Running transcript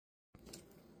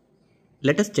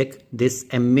Let us check this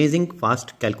amazing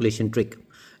fast calculation trick.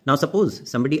 Now suppose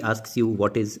somebody asks you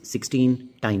what is 16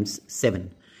 times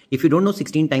 7. If you don't know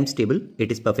 16 times table,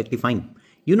 it is perfectly fine.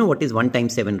 You know what is 1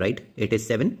 times 7, right? It is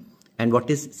 7. And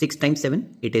what is 6 times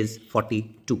 7? It is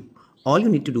 42. All you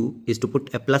need to do is to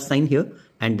put a plus sign here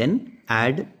and then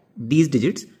add these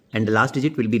digits, and the last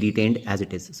digit will be retained as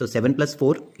it is. So 7 plus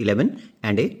 4, 11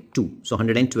 and a 2. So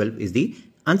 112 is the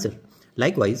answer.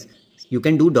 Likewise, you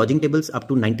can do dodging tables up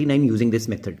to 99 using this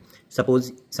method.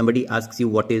 Suppose somebody asks you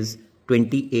what is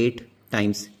 28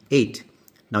 times 8.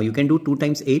 Now you can do 2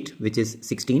 times 8, which is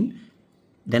 16.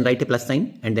 Then write a plus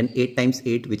sign and then 8 times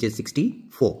 8, which is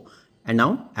 64. And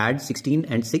now add 16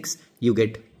 and 6, you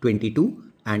get 22.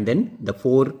 And then the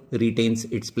 4 retains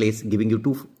its place, giving you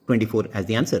 24 as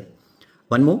the answer.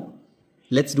 One more.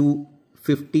 Let's do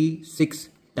 56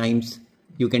 times,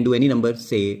 you can do any number,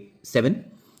 say 7.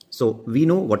 So we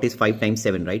know what is 5 times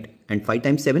 7, right? And 5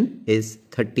 times 7 is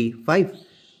 35.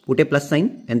 Put a plus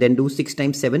sign and then do 6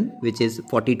 times 7, which is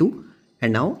 42.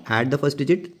 And now add the first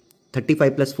digit.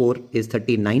 35 plus 4 is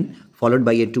 39, followed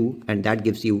by a 2, and that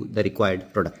gives you the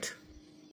required product.